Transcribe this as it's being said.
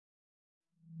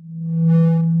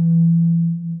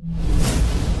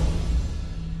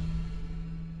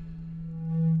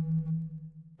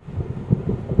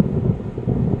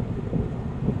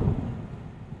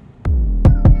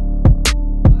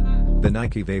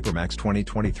Nike Vapormax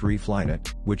 2023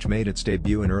 Flyknit, which made its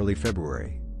debut in early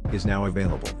February, is now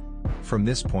available. From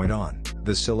this point on,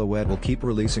 the silhouette will keep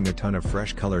releasing a ton of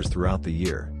fresh colors throughout the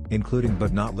year, including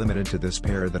but not limited to this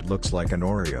pair that looks like an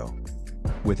Oreo.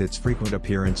 With its frequent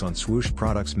appearance on swoosh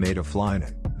products made of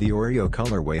Flyknit, the Oreo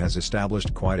colorway has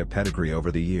established quite a pedigree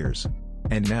over the years.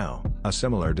 And now, a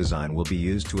similar design will be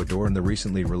used to adorn the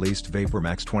recently released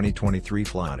Vapormax 2023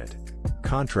 Flyknit.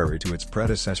 Contrary to its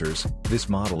predecessors, this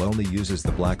model only uses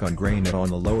the black on gray knit on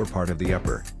the lower part of the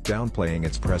upper, downplaying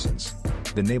its presence.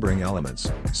 The neighboring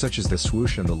elements, such as the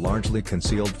swoosh and the largely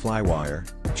concealed flywire,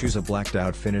 choose a blacked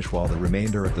out finish while the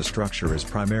remainder of the structure is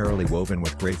primarily woven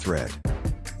with gray thread.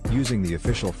 Using the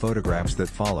official photographs that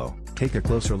follow, take a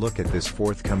closer look at this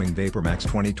forthcoming Vapormax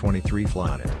 2023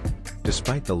 Flyknit.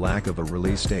 Despite the lack of a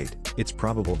release date, it's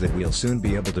probable that we'll soon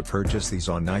be able to purchase these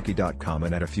on Nike.com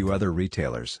and at a few other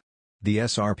retailers. The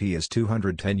SRP is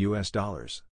 $210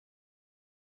 US.